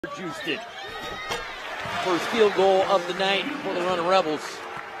Juiston. First field goal of the night for the Runnin'Rebels.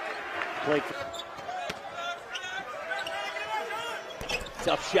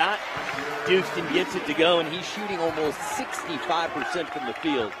 Tough shot. Juiston gets it to go, and he's shooting almost 65% from the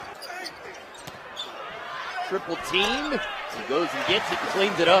field. Triple team. He goes and gets it,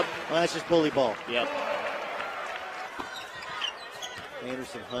 cleans it up. Well, that's just bully ball. Yep.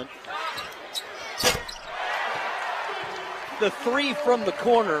 Anderson Hunt. The three from the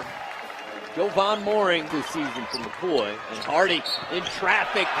corner. Jovan Mooring this season from McCoy. And Hardy in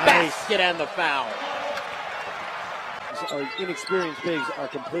traffic. Basket and the foul. Our inexperienced bigs are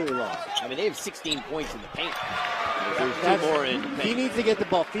completely lost. I mean, they have 16 points in the paint. There's two more in the paint. He needs to get the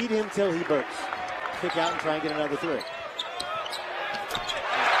ball. Feed him till he bursts. Kick out and try and get another three.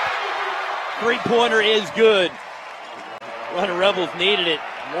 Three-pointer is good. Runnin'Rebels needed it.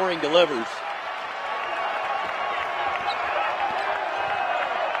 Mooring delivers.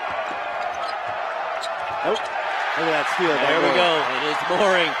 Nope. Look at that steal. There we go. And it's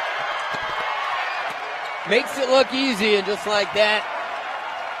Mooring. Makes it look easy, and just like that,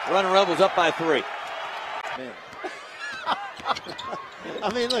 Runnin'Rebels up by 3. Man.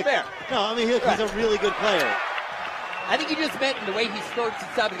 I mean, look. Fair. No, I mean, he's a really good player. I think he just meant in the way he starts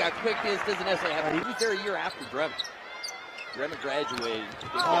inside. He got quickness. Doesn't necessarily have. He was there a year after Dremick. Dremick graduated.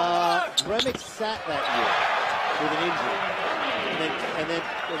 Dremick sat that year with an injury, and then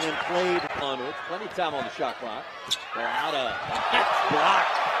played. It's plenty of time on the shot clock. They're out of. That's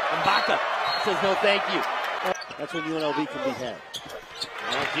blocked. And Baca says no, thank you. That's when UNLV can be had.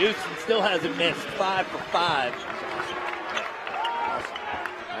 Well, Juiston still hasn't missed. 5 for 5.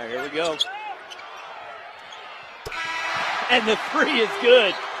 All right, here we go. And the three is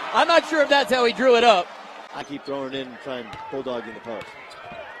good. I'm not sure if that's how he drew it up. I keep throwing it in and trying to bulldog in the post.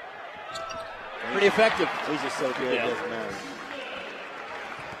 Pretty effective. He's just so good, it doesn't matter.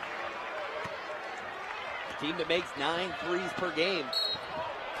 A team that makes 9 threes per game.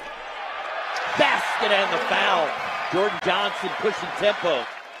 Basket and the foul. Jordan Johnson pushing tempo.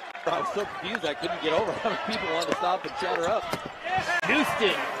 I was so confused I couldn't get over how many people wanted to stop and chat her up.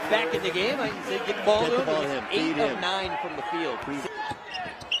 Juiston back in the game. I can say get the ball to him. 8 of 9 from the field.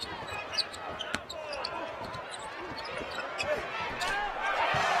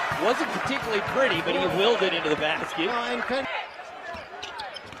 Wasn't particularly pretty, but he willed it into the basket.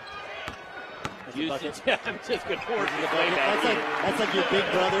 Juiston, I'm just going to force the play back. That's like your big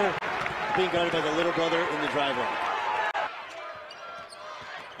brother being guarded by the little brother in the driveway.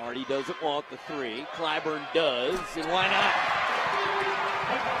 Hardy doesn't want the three. Clyburn does, and why not?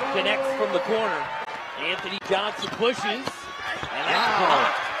 Connects from the corner. Anthony Johnson pushes, and that's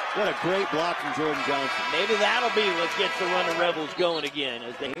blocked. What a great block from Jordan Johnson. Maybe that'll be what gets the Runnin'Rebels going again.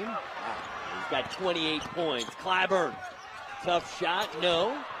 As they, he's got 28 points. Clyburn, tough shot,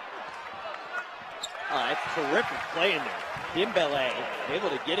 no. Oh, that's terrific play in there. Dembele able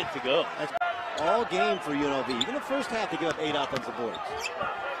to get it to go. That's all game for UNLV. Even the first half, they give up 8 offensive boards.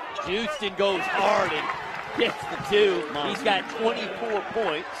 Juiston goes hard and gets the 2. He's got 24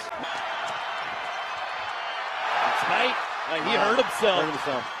 points. That's right. He hurt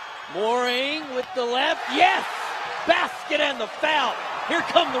himself. Mooring with the left. Yes! Basket and the foul. Here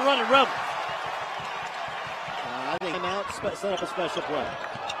come the Runnin'Rebels. I think him out, set up a special play.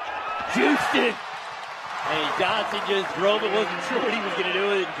 Juiston. And Johnson just drove it, wasn't sure what he was going to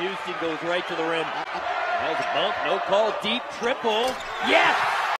do, and Juiston goes right to the rim. That was a bump, no call, deep triple. Yes!